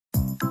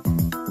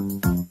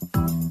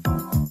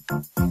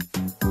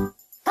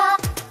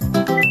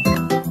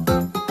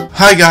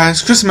Hi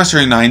guys,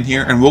 Christmas9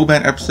 here, and welcome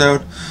back to an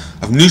episode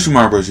of New Super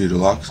Mario Bros. U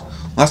Deluxe.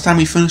 Last time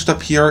we finished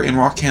up here in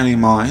Rock Candy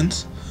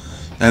Mines,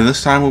 and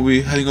this time we'll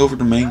be heading over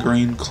to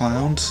Meringue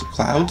Clouds.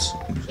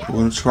 I'm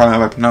going to try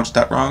if I pronounced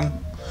that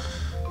wrong.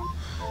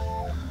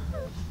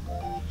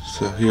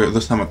 So here,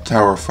 this time at the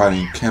Tower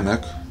fighting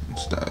Kamek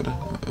instead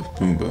of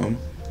Boom Boom.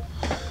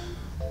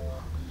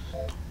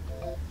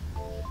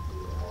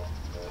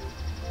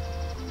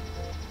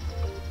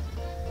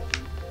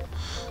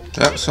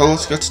 Yep, so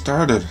let's get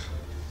started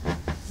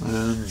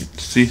and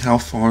see how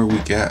far we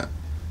get.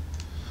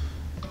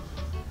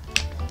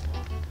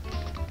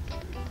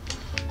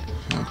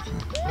 Okay.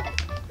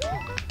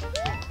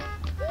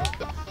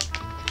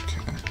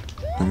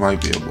 There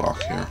might be a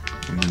block here.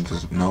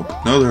 Nope.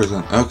 No, there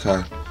isn't.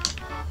 Okay.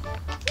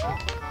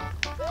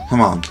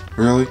 Come on.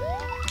 Really?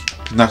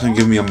 You're not gonna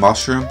give me a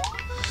mushroom?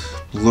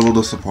 A little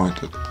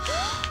disappointed.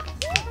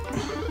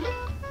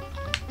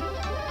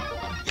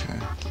 Okay.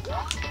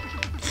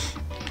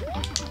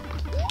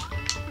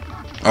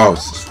 Oh,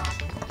 it's just,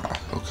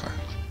 okay.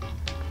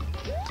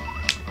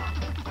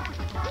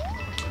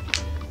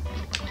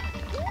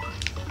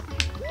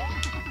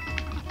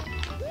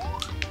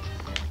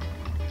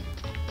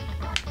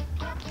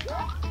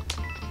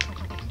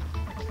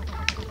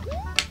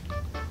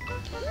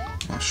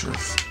 Not sure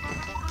if...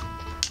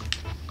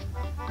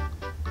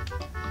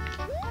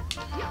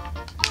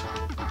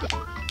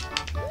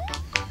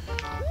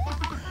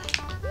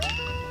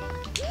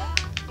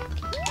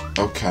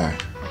 Okay.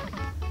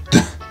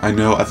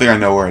 I think I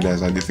know where it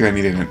is. I think I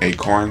needed an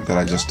acorn that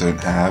I just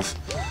didn't have.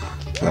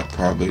 That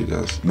probably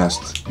just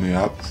messed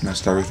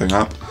everything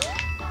up.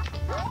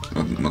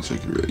 Nothing much I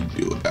could really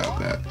do about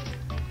that.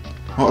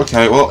 Well,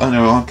 okay, well,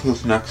 anyway, on to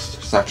this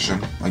next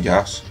section, I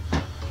guess.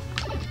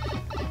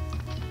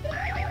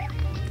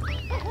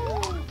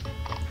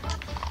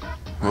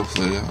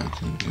 Hopefully I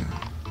can get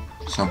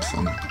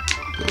something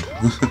good.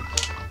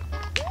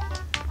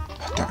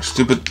 That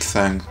stupid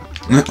thing.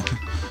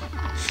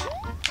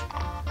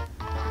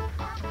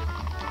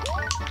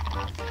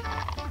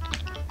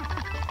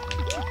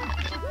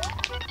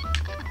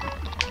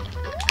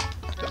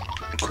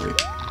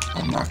 Great.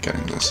 I'm not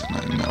getting this and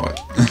I know it.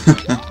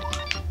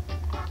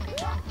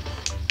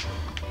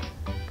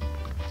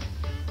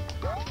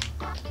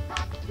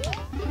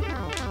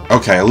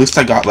 Okay, at least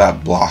I got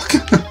that block.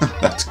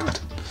 That's good.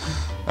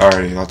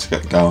 Alrighty, let's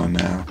get going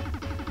now.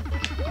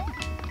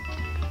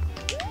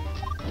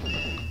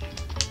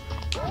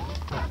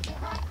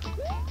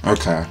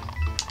 Okay.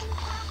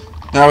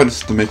 Now it's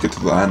just to make it to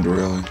the end,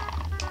 really.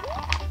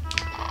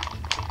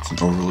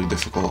 It's overly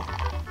difficult.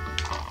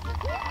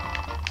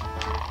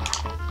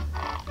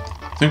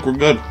 I think we're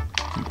good.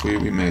 I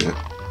think we made it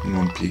in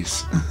one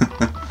piece.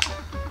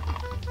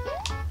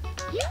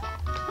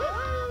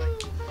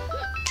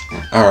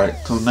 Alright,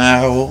 so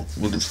now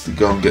we'll just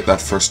go and get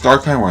that first star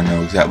coin where I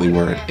know exactly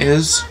where it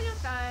is.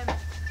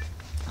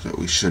 So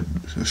it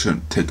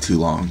shouldn't take too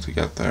long to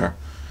get there.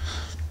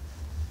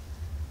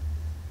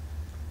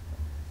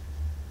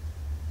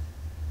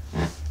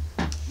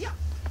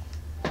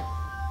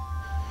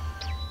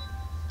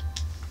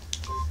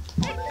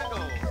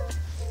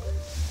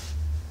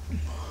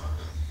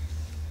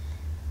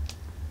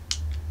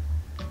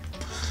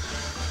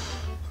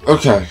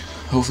 Okay,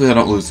 hopefully I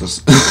don't lose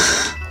this.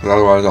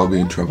 Otherwise I'll be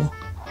in trouble.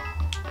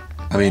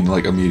 I mean,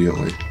 like,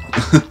 immediately.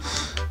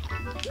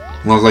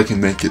 As long as I can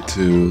make it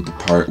to the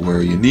part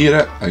where you need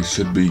it, I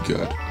should be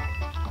good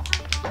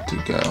to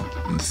go,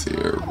 in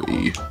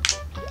theory.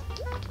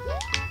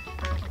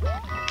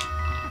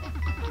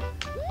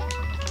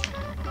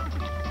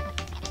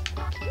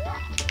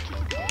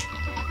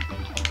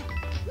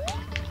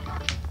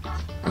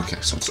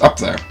 Okay, so it's up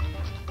there.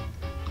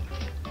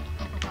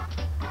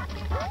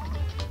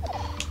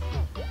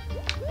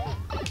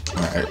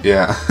 Alright,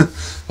 yeah.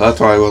 That's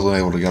why I wasn't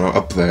able to get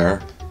up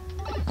there.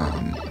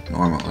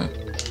 Normally.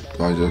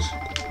 So I just...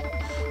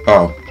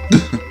 Oh.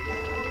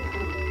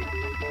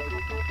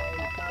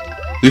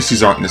 At least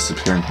these aren't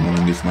disappearing from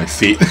underneath my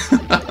feet.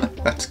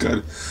 That's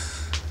good.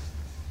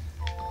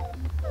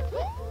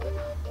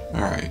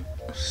 Alright.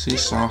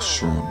 Seesaw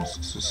shrooms.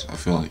 This is... I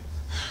feel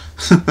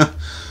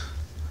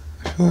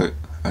like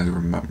I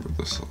remember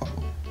this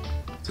level.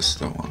 This is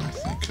the one, I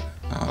think.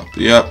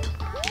 Yep.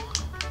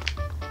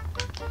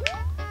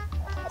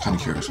 Kind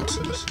of curious what's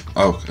in this.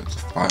 Oh, okay, it's a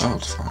fire. Oh,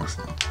 it's a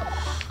firefly.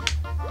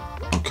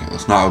 Okay,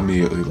 let's not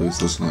immediately lose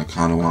this one. I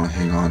kind of want to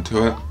hang on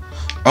to it.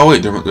 Oh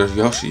wait, there's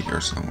Yoshi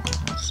here somewhere.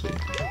 Let's see.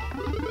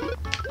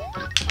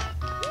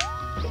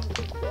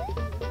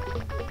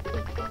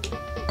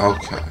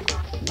 Okay.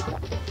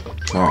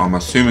 So I'm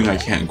assuming I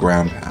can't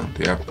ground pound.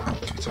 Yep.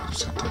 Okay, so I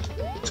just have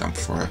to jump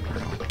for it,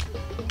 really.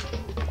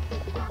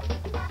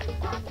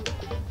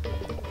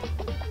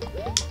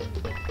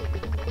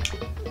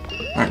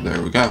 Alright,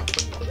 there we go.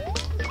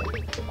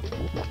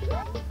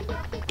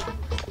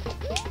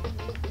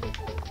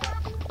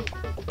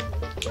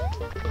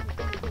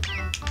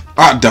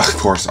 Ah, of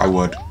course I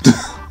would.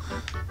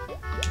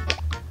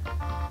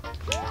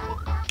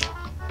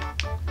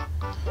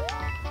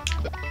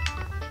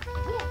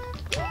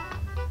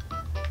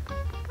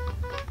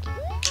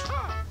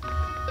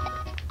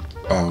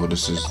 Oh,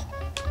 this is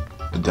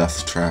a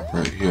death trap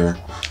right here.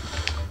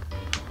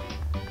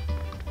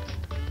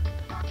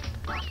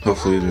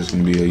 Hopefully there's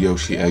going to be a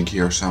Yoshi egg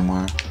here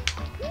somewhere.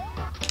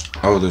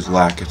 Oh, there's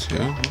Lacka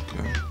too?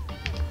 Okay.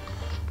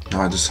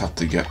 Now I just have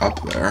to get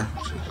up there.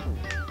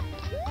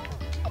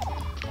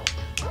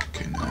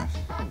 Okay, now.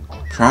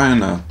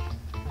 Trying to...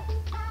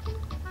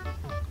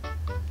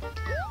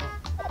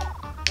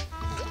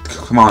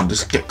 Come on,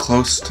 just get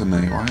close to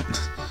me, right?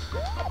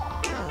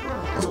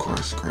 Of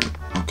course, great.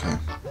 Okay.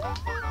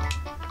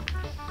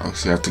 Oh,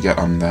 so you have to get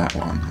on that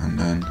one, and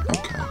then...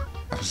 Okay.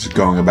 I was just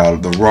going about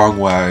it the wrong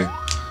way.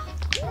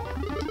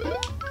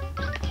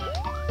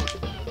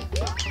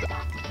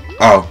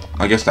 Oh,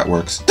 I guess that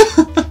works.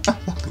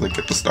 Like,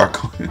 get the star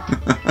coin.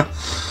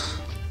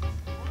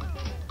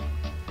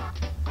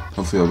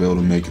 Hopefully I'll be able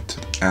to make it to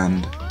the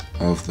end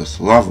of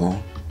this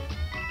level.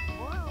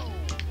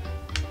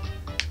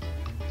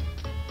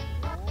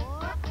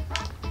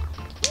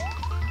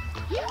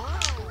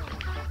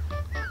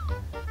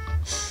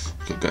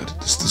 Okay, good.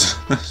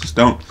 Just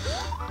don't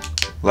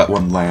let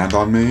one land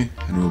on me,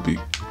 and we'll be...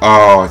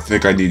 Oh, I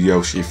think I need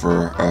Yoshi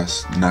for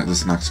us. Not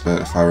this next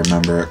bit, if I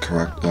remember it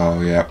correct.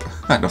 Oh, yep.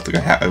 I don't think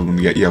I'm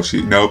gonna get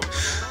Yoshi. Nope.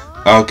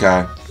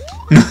 Okay.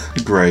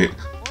 Great.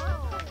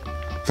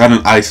 If I had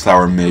an ice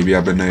flower, maybe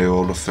I've been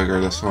able to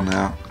figure this one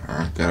out.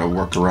 Or gotta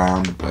work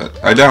around,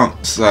 but I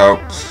don't, so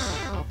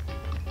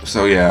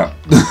yeah.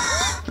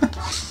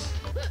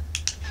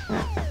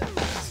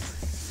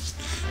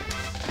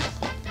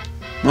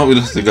 Well, we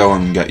just have to go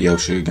and get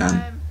Yoshi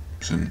again.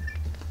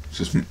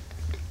 Just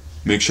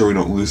make sure we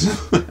don't lose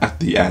him at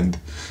the end.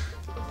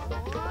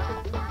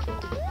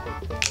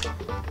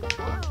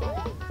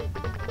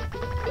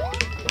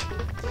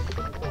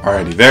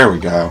 Alrighty, there we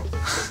go.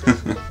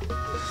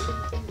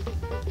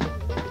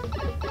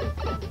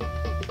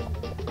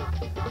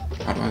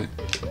 How do I...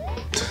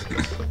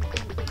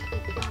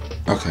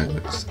 Okay,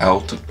 it's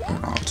L to... Oh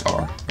no, it's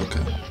R.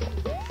 Okay.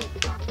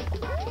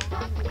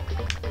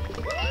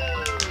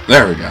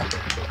 There we go.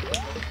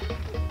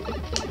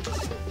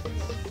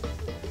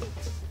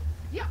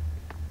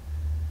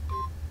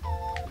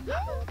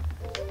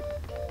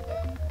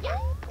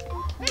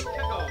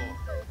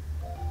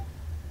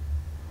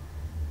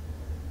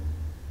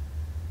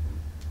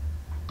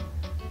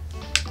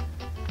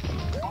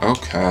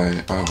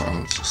 Okay.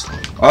 Oh, it's just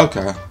like...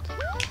 Okay.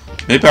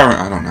 Maybe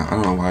I don't know. I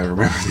don't know why I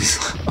remember these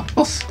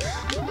levels.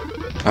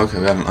 Okay,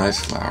 we have an ice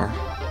flower.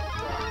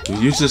 Do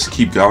you just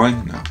keep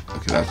going? No.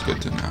 Okay, that's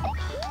good to know.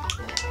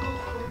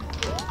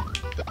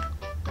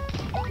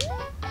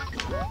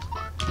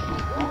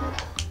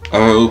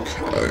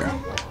 Okay.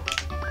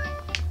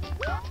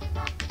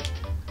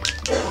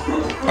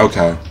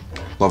 Okay.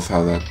 Love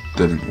how that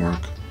didn't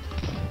work.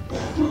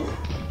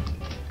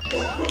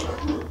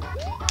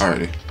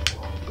 Alrighty.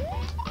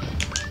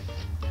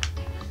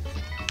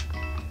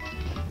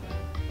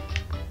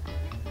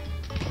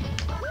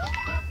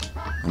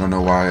 I don't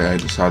know why I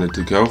decided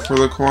to go for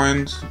the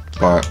coins,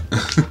 but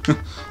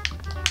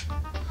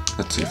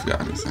let's see if we got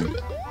anything.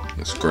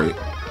 That's great.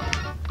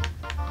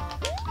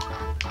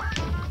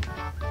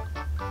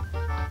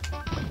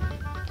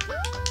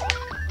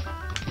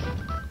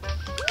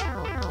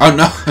 Oh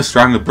no, I was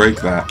trying to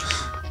break that.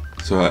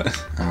 So,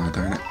 oh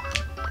darn it.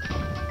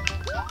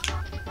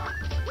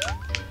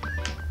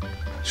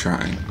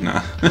 Trying, nah,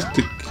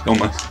 to kill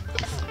myself.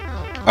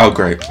 Oh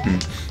great.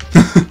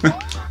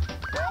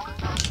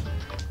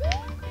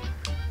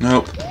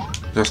 Nope.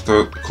 Just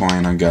a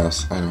coin, I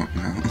guess. I don't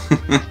know.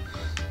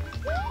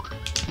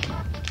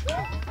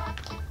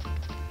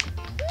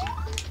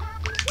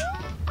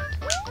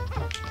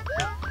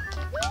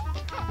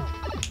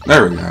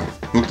 There we go.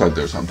 Looks like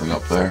there's something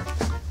up there.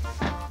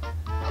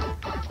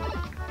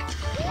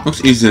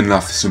 Looks easy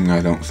enough, assuming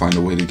I don't find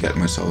a way to get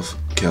myself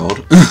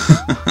killed.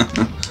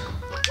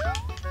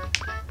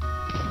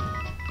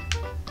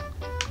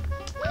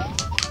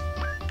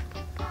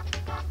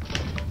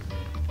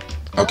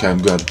 Okay,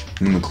 I'm good.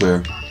 I'm in the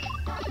clear.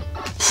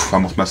 I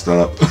almost messed that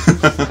up.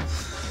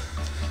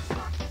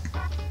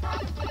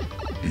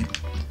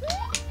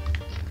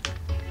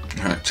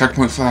 Alright,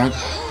 checkpoint flag.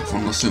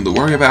 One less thing to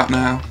worry about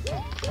now.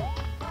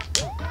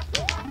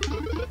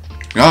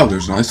 Oh,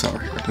 there's an ice flower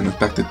here. I didn't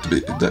expect it to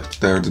be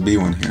there to be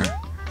one here.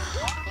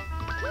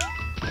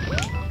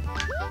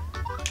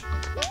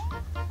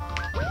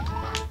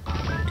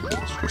 Okay,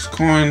 those first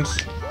coins.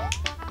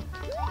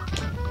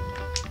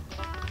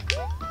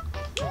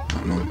 I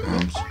don't know how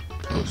I'm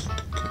supposed to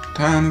get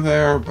down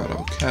there, but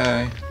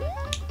okay.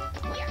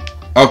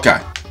 Okay.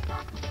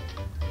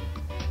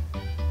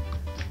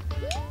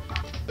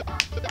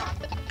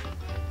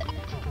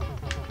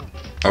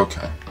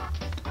 Okay.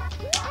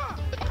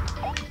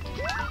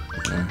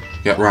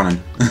 Get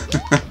running.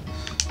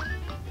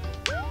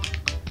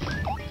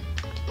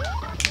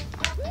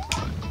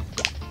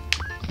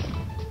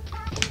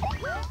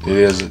 It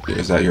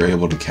is that you're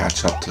able to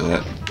catch up to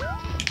it.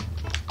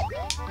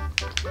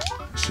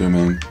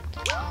 Assuming.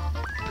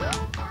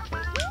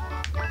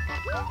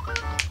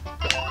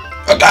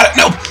 I got it!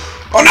 No!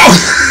 Oh no!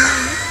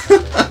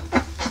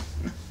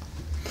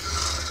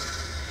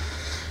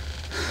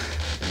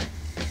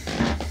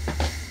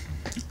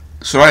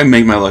 Should I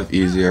make my life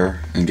easier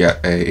and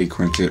get a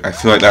acorn suit? I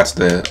feel like that's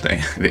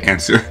the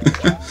answer.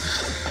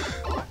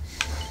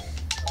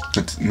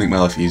 Let's make my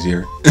life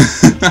easier.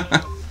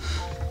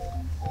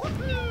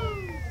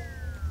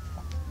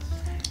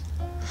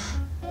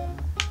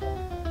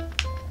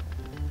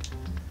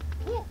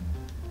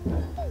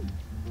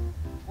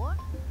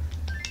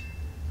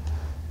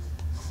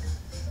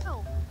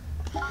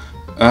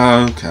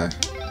 Okay.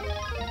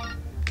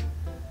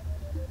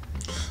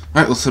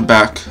 Alright, let's head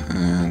back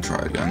and try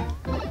again.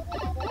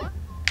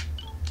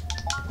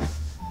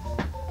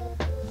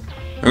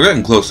 We're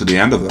getting close to the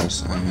end of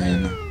this. I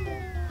mean...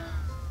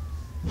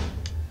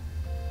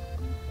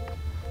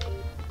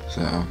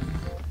 So...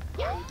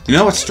 You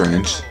know what's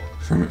strange?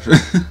 For me...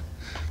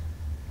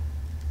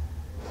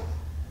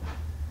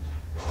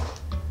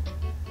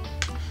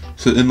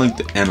 So in like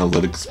the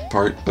analytics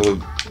part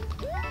of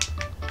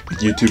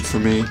YouTube for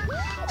me,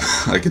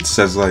 like it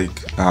says like,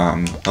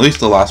 at least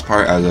the last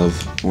part as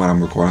of when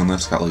I'm recording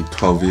this got like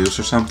 12 views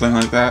or something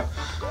like that.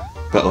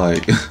 But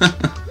like,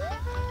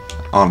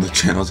 on the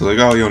channel it's like,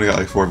 oh, you only got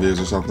like 4 views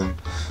or something.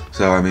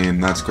 So I mean,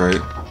 that's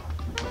great.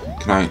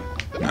 Can I?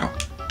 No.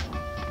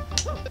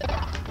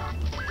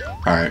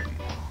 Alright.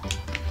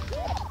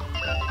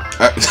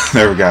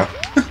 There we go.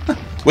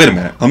 Wait a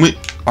minute.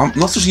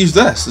 Let's just use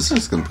this. This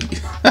is gonna be...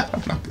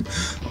 I'm not gonna,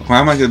 why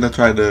am I gonna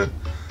try to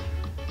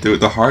do it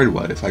the hard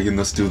way if I can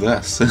just do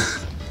this?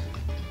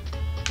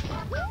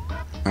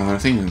 I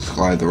think you can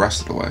slide the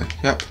rest of the way.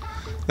 Yep.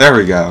 There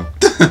we go.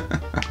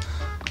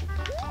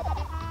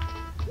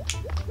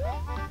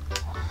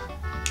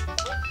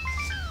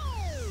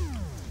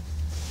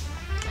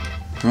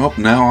 Oh,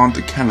 now on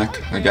to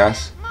Kamek, I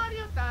guess.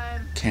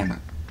 Kamek.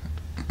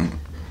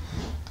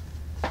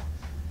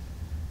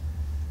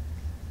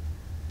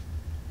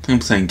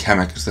 I'm saying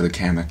Kamek instead of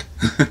Kamek.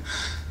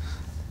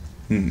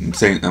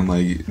 I'm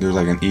like, there's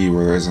like an E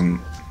where there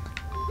isn't,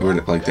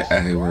 like the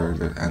A where,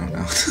 I don't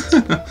know.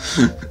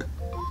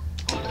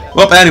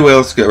 Well, anyway,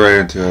 let's get right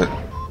into it.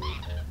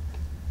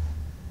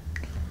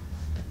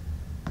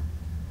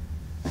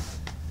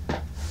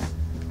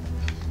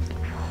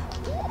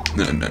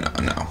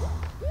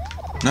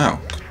 No.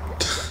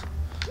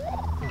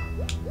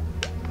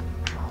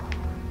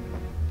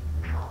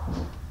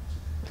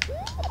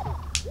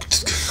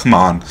 Come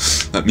on,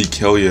 let me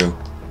kill you.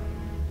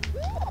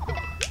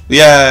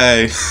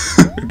 Yay!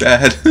 You're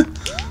dead.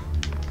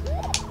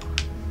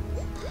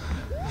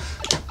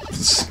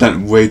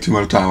 Spent way too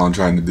much time on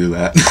trying to do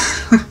that.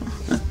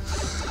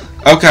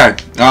 Okay,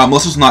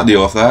 let's just not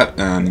deal with that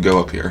and go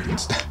up here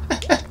instead.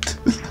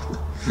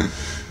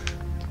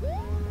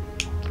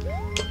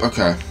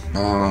 Okay,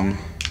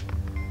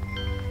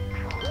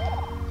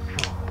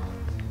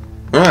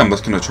 really, I'm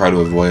just gonna try to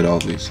avoid all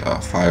these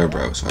fire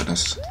bros, so I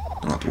just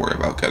don't have to worry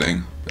about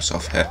getting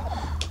myself hit.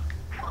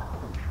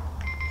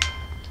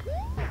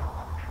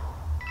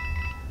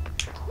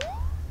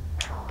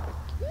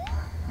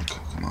 Okay,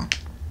 come on.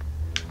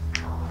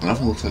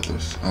 Nothing looks like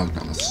there's... Oh,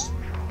 no,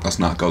 let's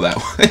not go that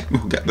way.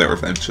 We'll get there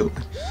eventually.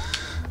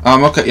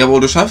 Okay, yeah, well,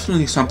 there's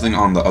definitely something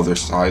on the other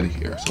side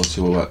here, so let's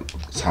see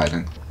what's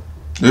hiding.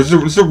 Is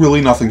there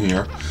really nothing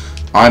here?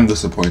 I'm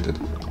disappointed.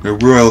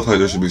 It really looks like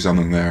there should be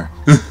something there.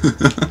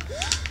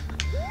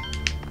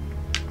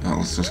 Oh,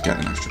 let's just get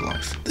an extra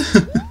life.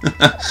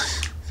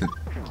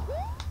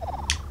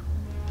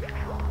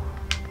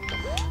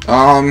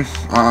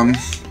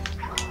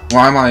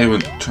 Why am I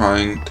even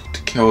trying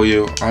to kill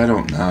you? I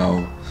don't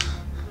know.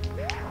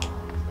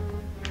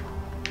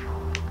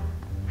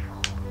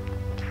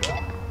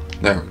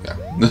 There we go.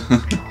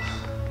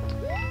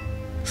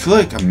 I feel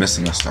like I'm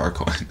missing a star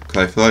coin, because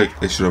I feel like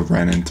they should have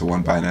ran into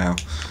one by now.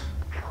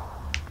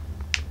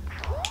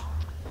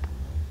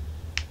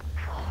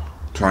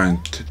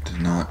 Trying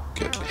to not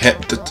get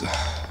hit.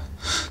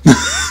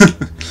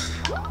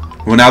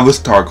 Well, now this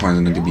star coin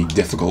is going to be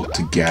difficult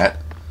to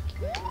get.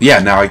 Yeah,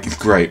 now it's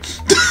great.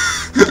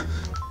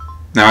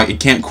 Now I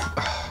can't.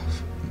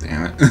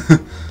 Damn it.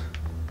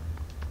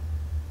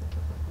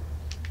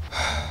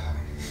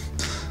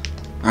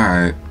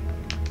 Alright.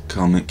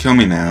 Kill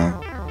me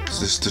now.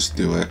 Just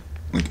do it.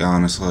 Like,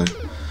 honestly.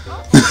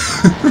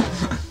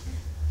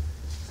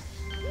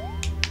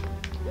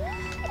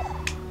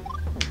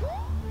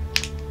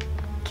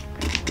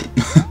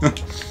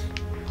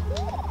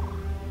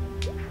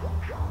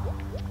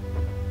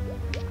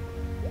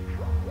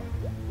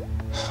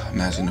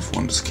 Imagine if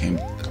one just came.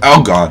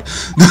 Oh god.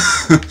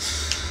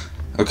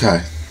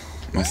 Okay.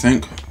 I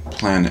think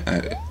plan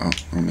A,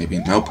 or maybe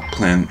nope.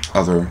 Plan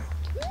other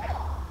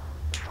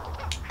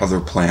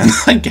plan.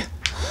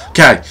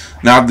 Okay.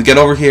 Now I have to get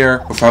over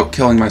here without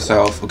killing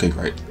myself. Okay,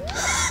 great.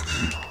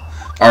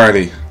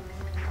 Alrighty.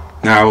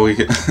 Now we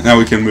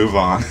can move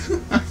on.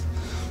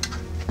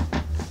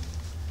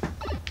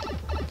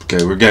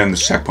 Okay, we're getting the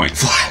checkpoint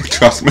flag.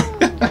 Trust me.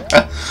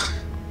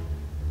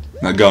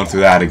 Not going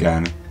through that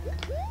again.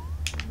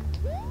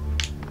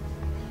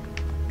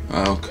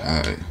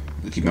 Okay.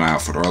 Keep an eye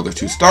out for the other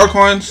 2 star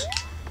coins.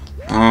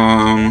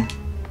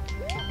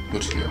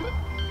 What's here?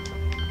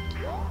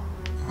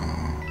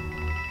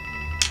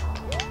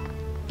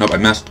 Nope. Nope,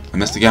 I missed. I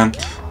missed again.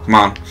 Come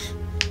on.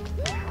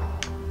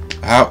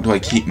 How do I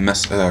keep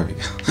missing? There we go.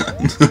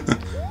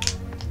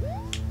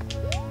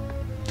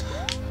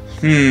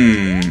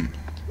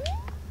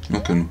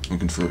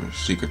 Looking for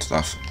secret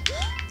stuff.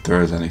 If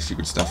there is any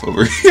secret stuff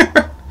over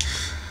here.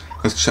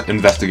 Let's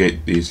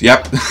investigate these.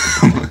 Yep.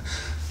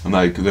 I'm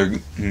like, they're...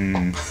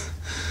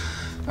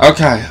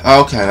 Okay,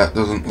 that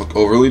doesn't look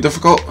overly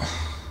difficult.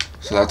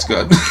 So that's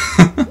good.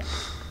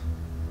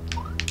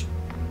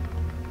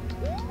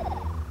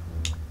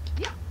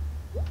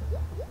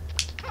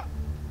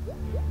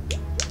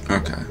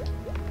 Okay.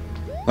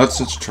 Let's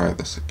just try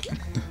this again.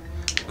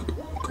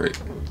 Great.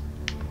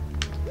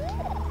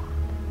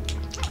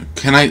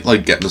 Can I,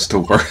 like, get this to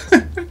work?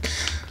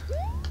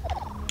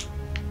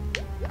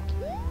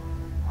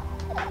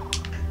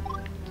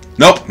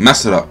 Nope,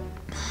 messed it up.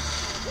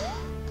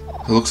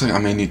 It looks like I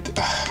may need to,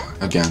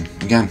 again.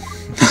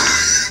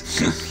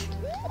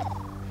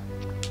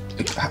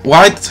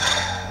 What?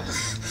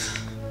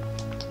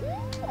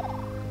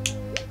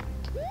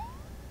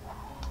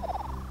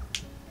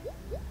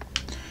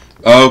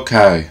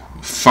 Okay,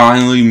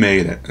 finally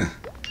made it.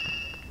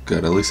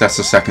 Good, at least that's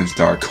the second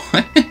star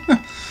coin.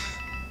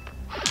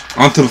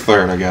 On to the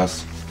third, I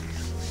guess.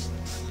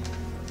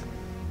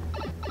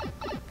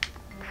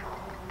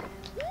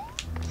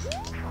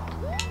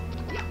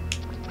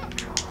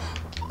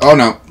 Oh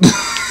no.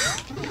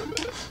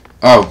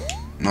 Oh,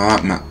 no,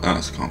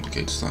 that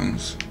complicates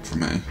things for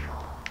me.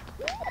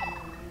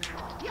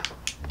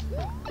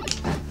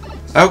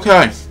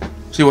 Okay,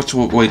 see what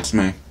awaits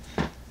me.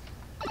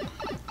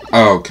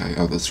 Oh, okay,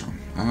 oh, this room.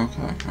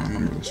 Okay, I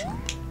remember this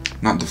room.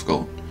 Not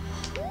difficult.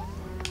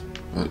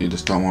 But you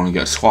just don't want to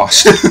get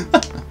squashed.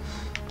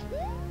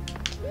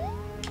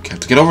 Okay, have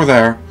to get over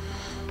there.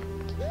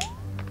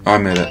 Oh, I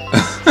made it.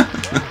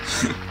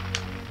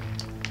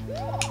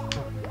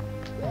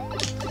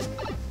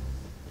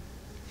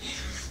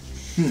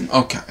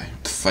 Okay,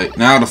 to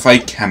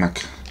fight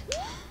Chemic.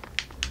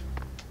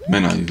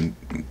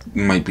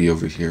 Might be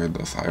over here,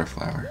 the fire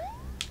flower.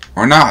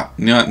 Or not.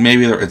 You know what,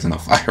 maybe there isn't a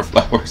fire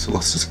flower, so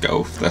let's just go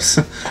with this.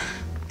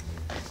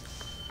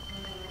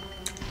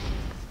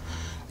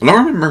 I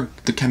don't remember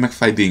the Chemic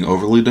fight being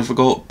overly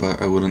difficult,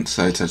 but I wouldn't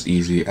say it's as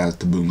easy as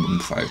the Boom Boom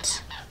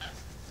fights.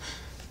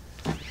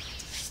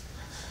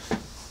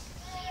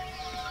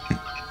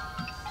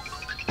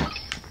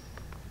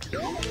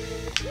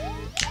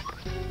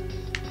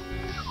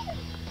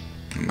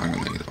 I'm not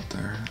gonna get up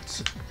there.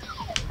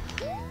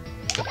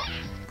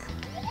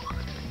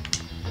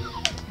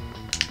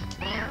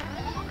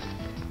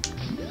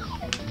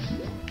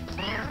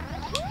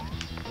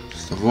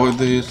 Just avoid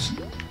these.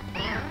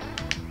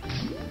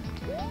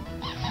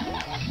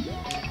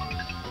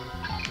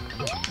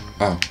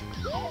 Oh.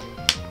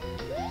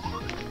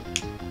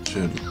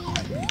 Should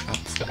line me up.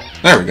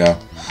 There we go.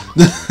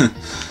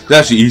 It's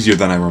actually easier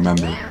than I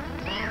remember.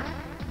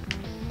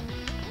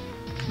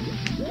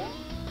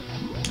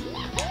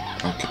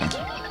 Okay.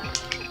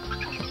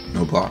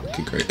 No block.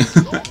 Okay, great.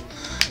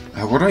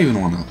 What do I even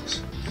want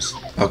else?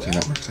 Okay,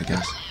 that works, I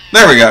guess.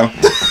 There we go.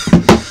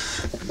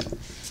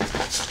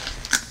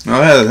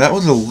 Oh yeah, that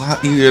was a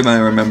lot easier than I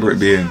remember it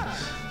being.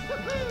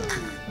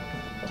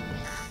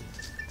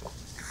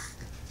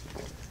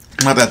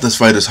 Not that this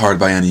fight is hard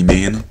by any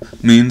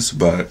means,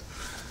 but...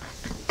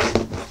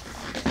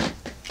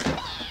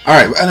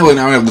 Alright, anyway,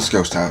 now we have this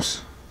ghost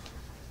house.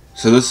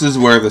 So this is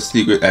where the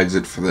secret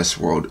exit for this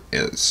world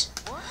is.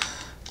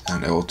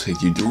 And it will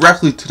take you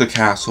directly to the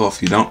castle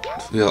if you don't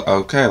feel...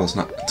 Okay, let's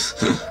not...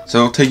 So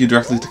it'll take you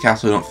directly to the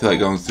castle if you don't feel like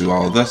going through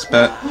all of this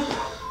bit.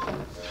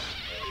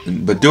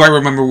 But do I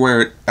remember where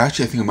it...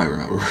 Actually, I think I might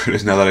remember where it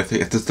is now that I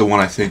think... If this is the one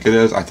I think it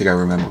is, I think I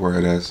remember where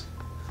it is.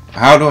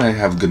 How do I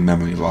have good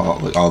memory of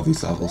all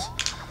these levels?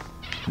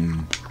 I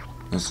don't know.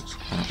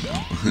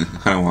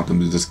 I don't want them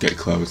to just get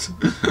close.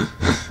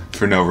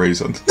 For no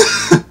reason.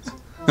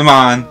 Come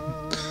on!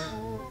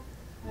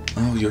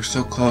 Oh, you're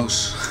so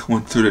close.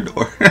 Went through the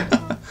door.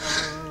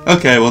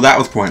 Okay, well that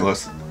was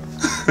pointless.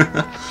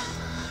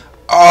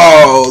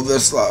 Oh,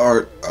 this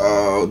level.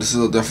 Oh, this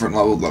is a different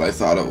level than I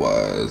thought it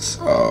was.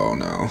 Oh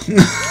no.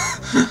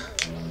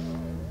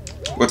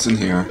 What's in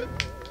here?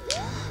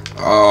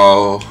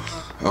 Oh...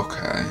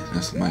 Okay,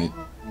 this might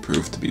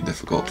prove to be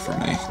difficult for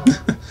me.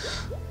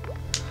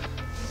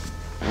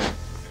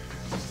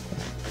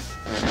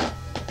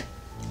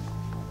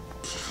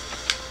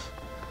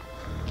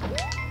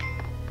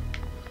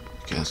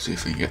 Okay, let's see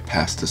if we can get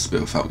past this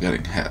bit without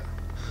getting hit.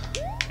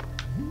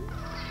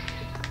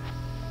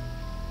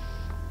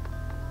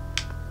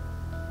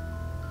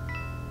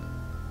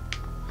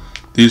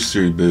 These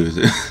three boos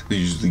they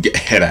usually get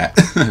hit at.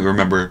 I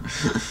remember.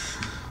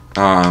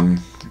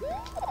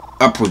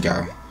 Up we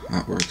go.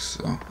 That works,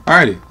 so...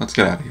 Alrighty, let's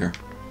get out of here.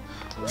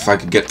 If I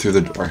could get through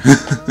the door.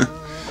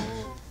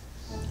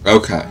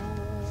 Okay.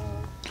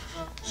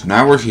 So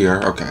now we're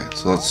here. Okay,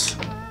 so let's...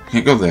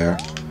 Can't go there.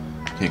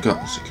 Can't go...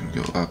 So can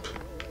we go up?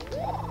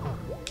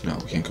 No,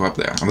 we can't go up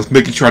there. I'm just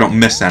making sure I don't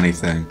miss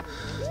anything.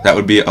 That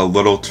would be a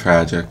little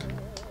tragic.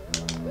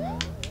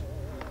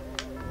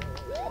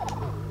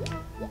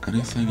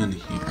 anything in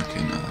here?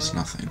 Okay, no, that's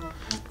nothing.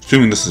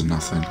 Assuming this is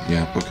nothing.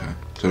 Yeah, okay.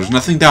 So there's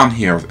nothing down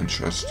here of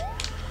interest.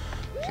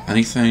 Okay,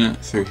 anything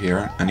through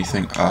here?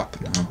 Anything up?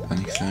 No.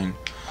 Anything?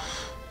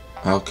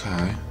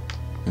 Okay.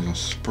 There's a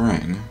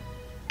spring.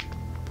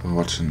 But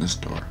what's in this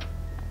door?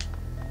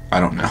 I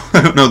don't know.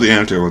 I don't know the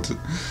answer. What's it?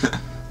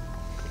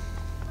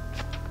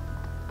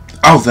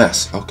 Oh,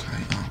 this.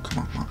 Okay. Oh,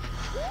 come on.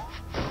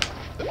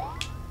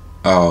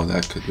 Oh,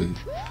 that could be.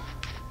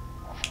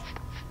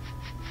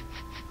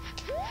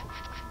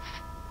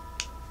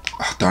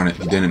 Oh, darn it.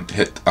 He didn't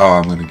hit. Oh,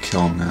 I'm going to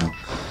kill him now.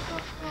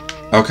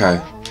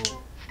 Okay.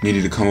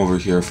 Needed to come over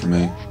here for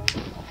me.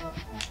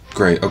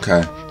 Great.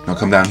 Okay. Now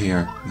come down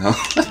here. No.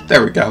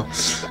 There we go.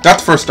 Got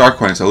the first star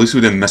coin, so at least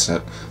we didn't miss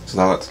it. So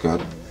that's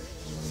good.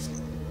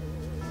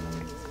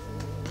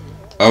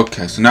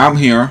 Okay, so now I'm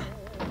here.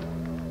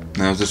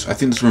 Now this, I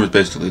think this room is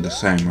basically the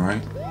same,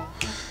 right?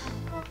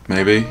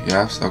 Maybe?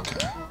 Yes?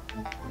 Okay.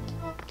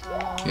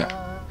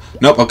 Yeah.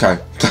 Nope, okay.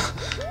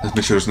 Let's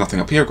make sure there's nothing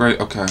up here. Great,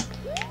 okay.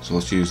 So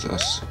let's use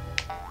this.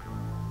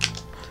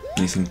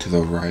 Anything to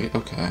the right?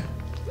 Okay.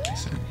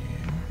 Anything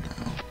here?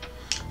 No.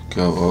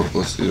 Go, oh,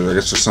 let's do it. I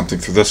guess there's something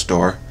through this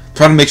door.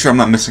 Trying to make sure I'm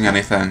not missing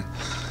anything.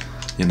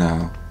 You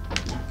know.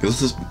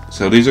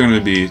 So these are going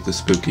to be the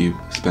spooky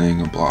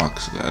spinning of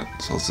blocks.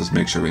 So let's just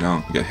make sure we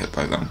don't get hit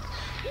by them.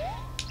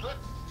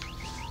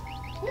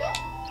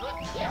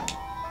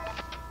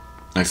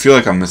 I feel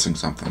like I'm missing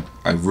something.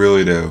 I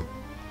really do.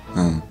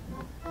 Okay.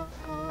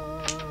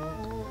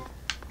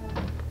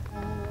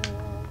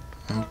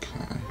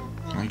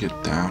 Can I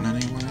get down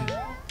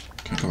anyway?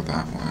 Can't go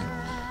that way.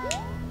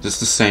 Is this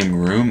the same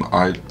room?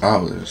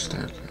 Oh, there's a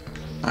staircase.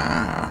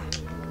 Ah.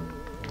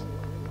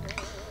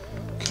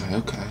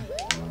 Okay.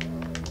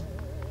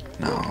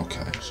 No,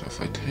 okay. So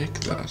if I take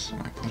this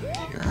and I put it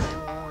here.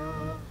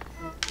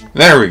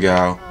 There we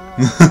go.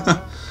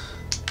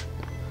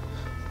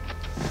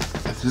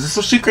 Is this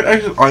a secret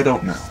exit? I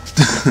don't know.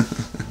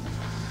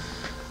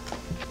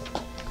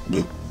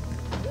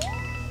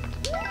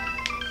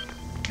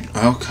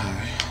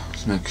 Okay.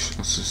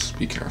 Let's just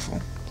be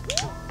careful.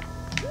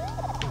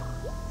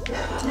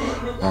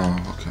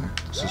 Oh, okay.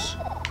 Let's just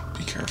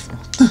be careful.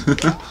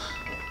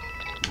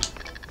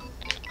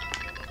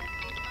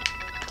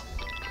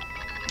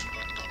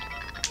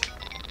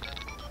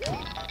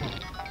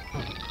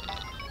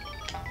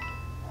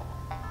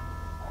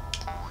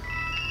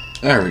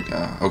 There we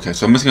go. Okay,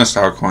 so I'm missing a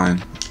star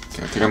coin.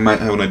 Okay, I think I might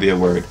have an idea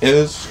where it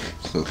is.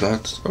 So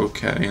that's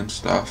okay and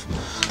stuff.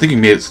 I think he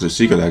made it to the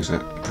secret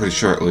exit. Pretty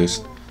sure at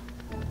least.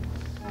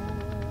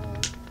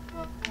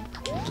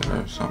 Is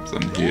there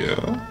something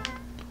here?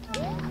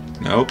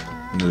 Nope.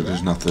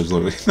 There's nothing. There's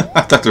literally.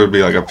 I thought there would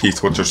be like a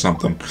P-switch or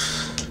something.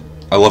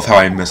 I love how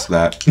I missed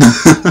that.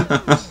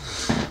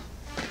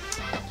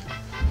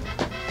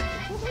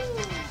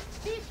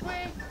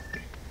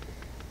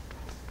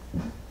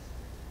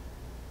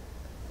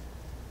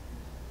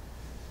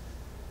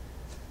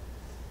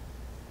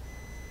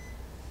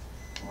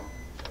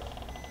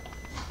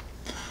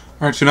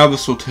 Alright, so now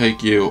this will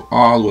take you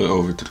all the way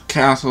over to the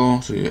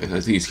castle. So I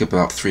think you skip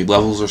about 3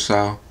 levels or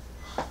so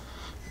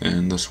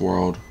in this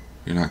world.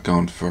 You're not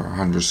going for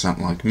 100%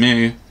 like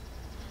me.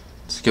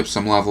 Skip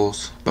some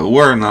levels, but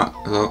we're not.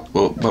 But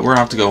we're gonna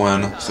have to go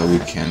in so we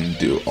can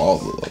do all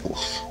the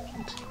levels.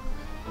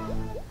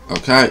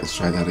 Okay, let's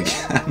try that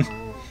again.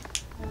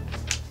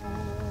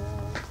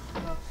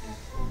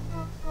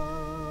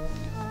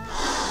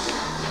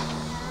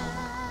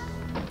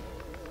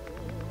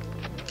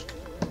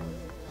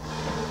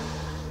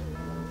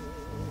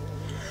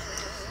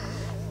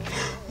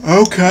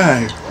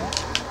 Okay,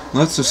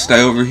 let's just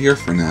stay over here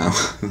for now.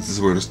 This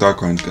is where the star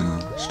coin's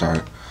gonna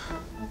start.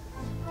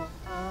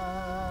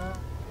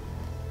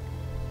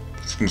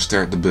 Just gonna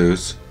stare at the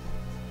booze.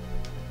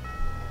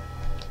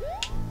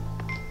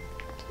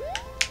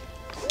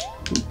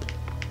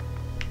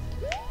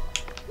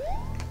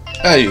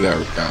 Hey, there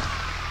we go.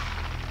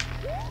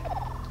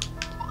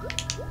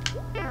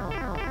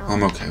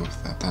 I'm okay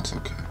with that. That's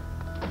okay.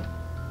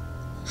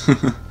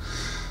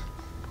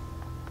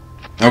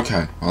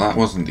 Okay, well that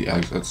wasn't the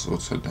exit, so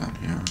let's head down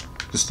here.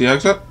 Is this the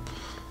exit?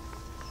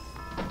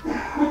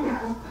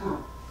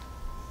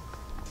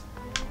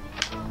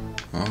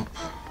 Oh,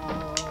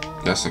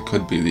 guess it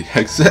could be the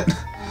exit.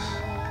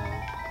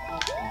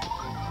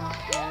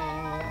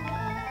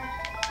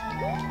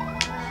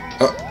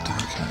 Oh,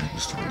 okay,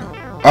 just trying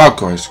to... Oh, of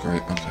course,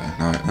 great, okay.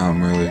 Now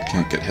I'm really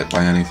can't get hit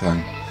by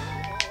anything.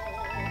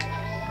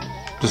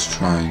 Just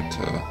trying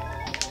to...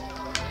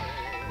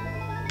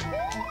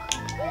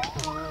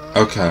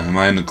 Okay, am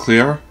I in the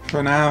clear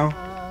for now?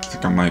 I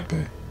think I might be.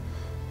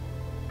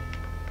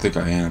 I think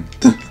I am.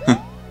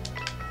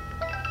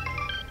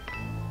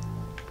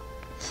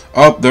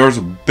 Oh, there's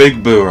a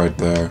big boo right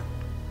there.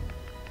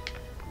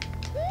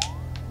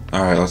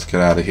 Alright, let's get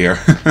out of here.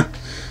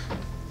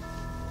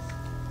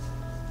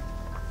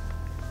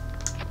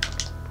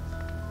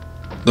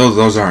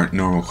 Those aren't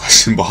normal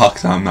question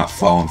blocks. I'm not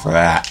falling for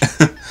that.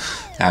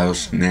 That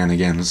was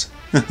shenanigans.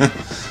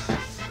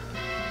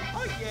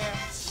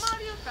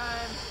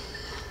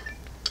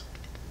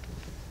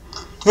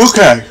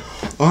 Okay,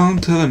 on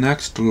to the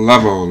next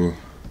level.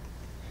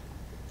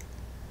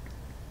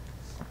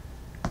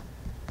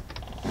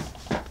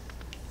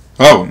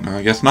 Oh, no,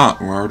 I guess not.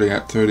 We're already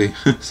at 30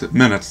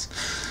 minutes.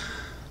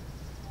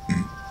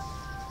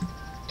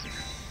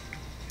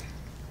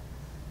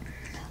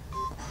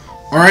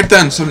 Alright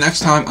then, so next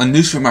time on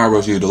New Super Mario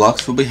Bros. U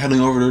Deluxe, we'll be heading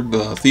over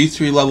to these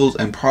 3 levels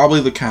and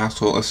probably the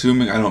castle,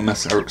 assuming I don't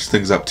mess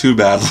things up too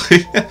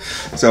badly.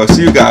 So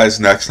see you guys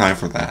next time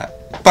for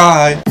that.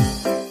 Bye!